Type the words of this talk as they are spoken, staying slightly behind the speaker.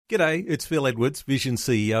G'day, it's Phil Edwards, Vision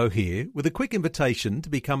CEO here, with a quick invitation to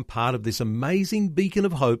become part of this amazing beacon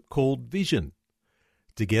of hope called Vision.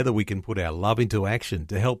 Together we can put our love into action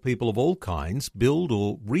to help people of all kinds build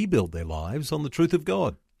or rebuild their lives on the truth of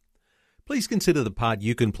God. Please consider the part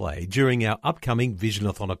you can play during our upcoming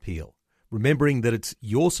Visionathon appeal, remembering that it's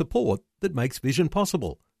your support that makes Vision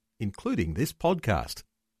possible, including this podcast.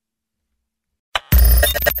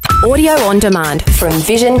 Audio on demand from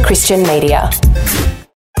Vision Christian Media.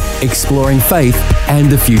 Exploring faith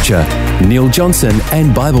and the future. Neil Johnson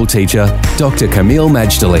and Bible teacher Dr. Kameel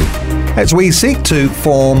Majdali. As we seek to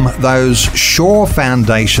form those sure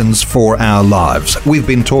foundations for our lives, we've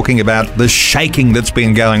been talking about the shaking that's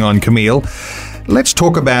been going on, Kameel. Let's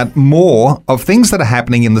talk about more of things that are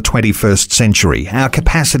happening in the 21st century. Our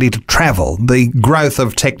capacity to travel, the growth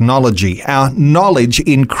of technology, our knowledge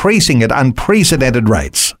increasing at unprecedented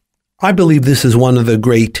rates. I believe this is one of the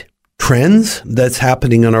great trends that's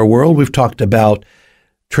happening in our world. We've talked about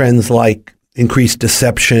trends like increased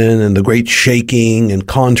deception and the great shaking and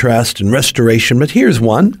contrast and restoration. But here's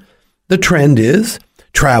one. The trend is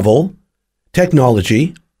travel,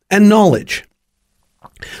 technology, and knowledge.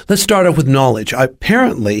 Let's start off with knowledge.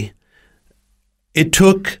 Apparently, it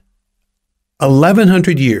took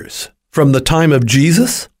 1,100 years from the time of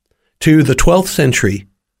Jesus to the 12th century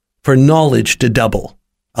for knowledge to double.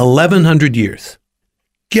 1,100 years.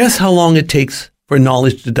 Guess how long it takes for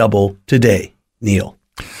knowledge to double today, Neil?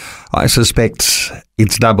 I suspect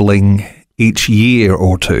it's doubling each year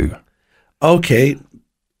or two. Okay,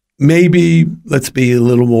 maybe let's be a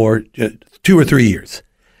little more, 2 or 3 years.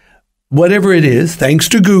 Whatever it is, thanks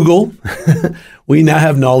to Google, we now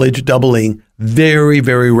have knowledge doubling very,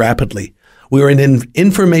 very rapidly. We're in an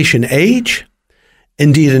information age,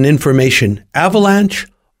 indeed an information avalanche.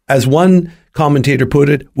 As one commentator put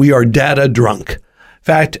it, we are data drunk. In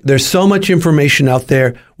fact, there's so much information out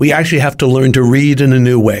there, we actually have to learn to read in a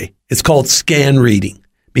new way. It's called scan reading,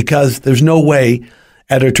 because there's no way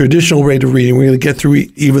at a traditional rate of reading we're going to get through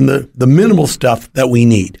even the minimal stuff that we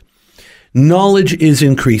need. Knowledge is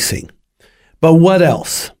increasing. But what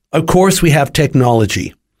else? Of course, we have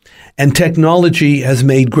technology. And technology has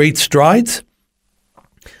made great strides.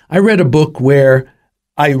 I read a book where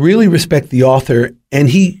I really respect the author, and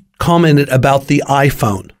he commented about the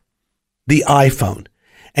iPhone. The iPhone.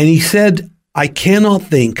 And he said, I cannot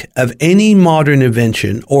think of any modern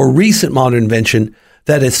invention or recent modern invention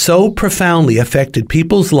that has so profoundly affected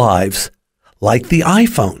people's lives like the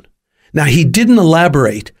iPhone. Now, he didn't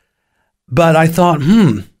elaborate, but I thought,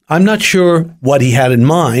 I'm not sure what he had in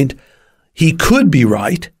mind. He could be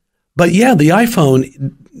right. But yeah, the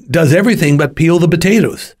iPhone does everything but peel the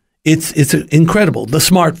potatoes. It's incredible, the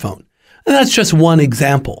smartphone. And that's just one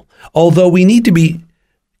example. Although we need to be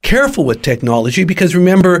careful with technology, because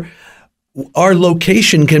remember, our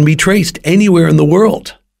location can be traced anywhere in the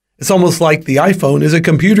world. It's almost like the iPhone is a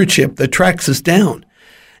computer chip that tracks us down.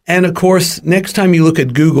 And of course, next time you look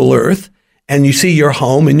at Google Earth and you see your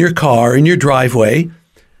home and your car and your driveway,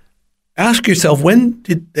 ask yourself, when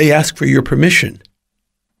did they ask for your permission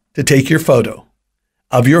to take your photo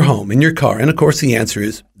of your home and your car? And of course, the answer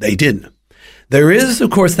is they didn't. There is, of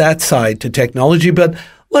course, that side to technology, but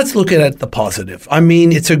let's look at the positive. I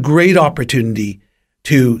mean, it's a great opportunity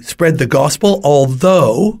to spread the gospel,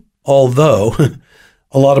 although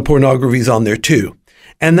a lot of pornography is on there too.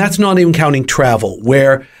 And that's not even counting travel,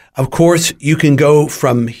 where, of course, you can go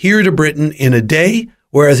from here to Britain in a day,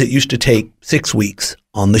 whereas it used to take 6 weeks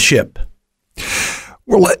on the ship.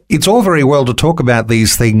 Well, it's all very well to talk about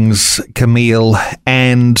these things, Kameel,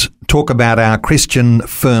 and talk about our Christian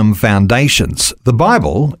firm foundations. The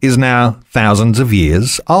Bible is now thousands of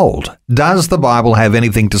years old. Does the Bible have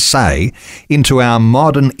anything to say into our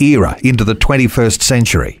modern era, into the 21st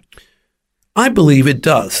century? I believe it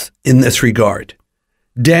does in this regard.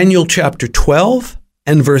 Daniel chapter 12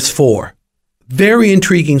 and verse 4. Very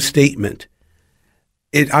intriguing statement.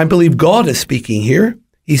 I believe God is speaking here.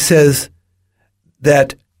 He says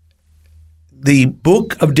that the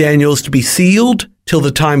book of Daniel is to be sealed till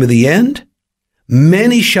the time of the end.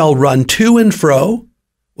 Many shall run to and fro,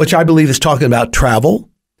 which I believe is talking about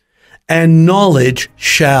travel, and knowledge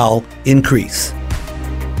shall increase.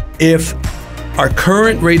 If our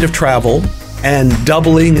current rate of travel and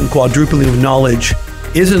doubling and quadrupling of knowledge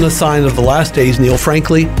isn't a sign of the last days, Neil,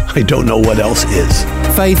 frankly, I don't know what else is.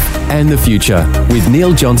 Faith and the Future with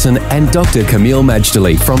Neil Johnson and Dr. Kameel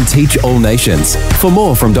Majdali from Teach All Nations. For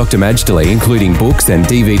more from Dr. Majdali, including books and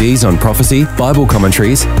DVDs on prophecy, Bible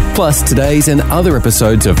commentaries, plus today's and other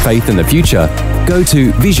episodes of Faith and the Future, go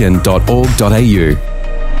to vision.org.au.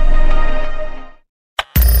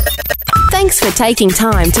 Thanks Thanks for taking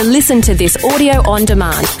time to listen to this audio on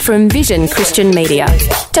demand from Vision Christian Media.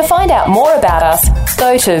 To find out more about us,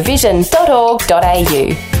 go to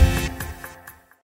vision.org.au.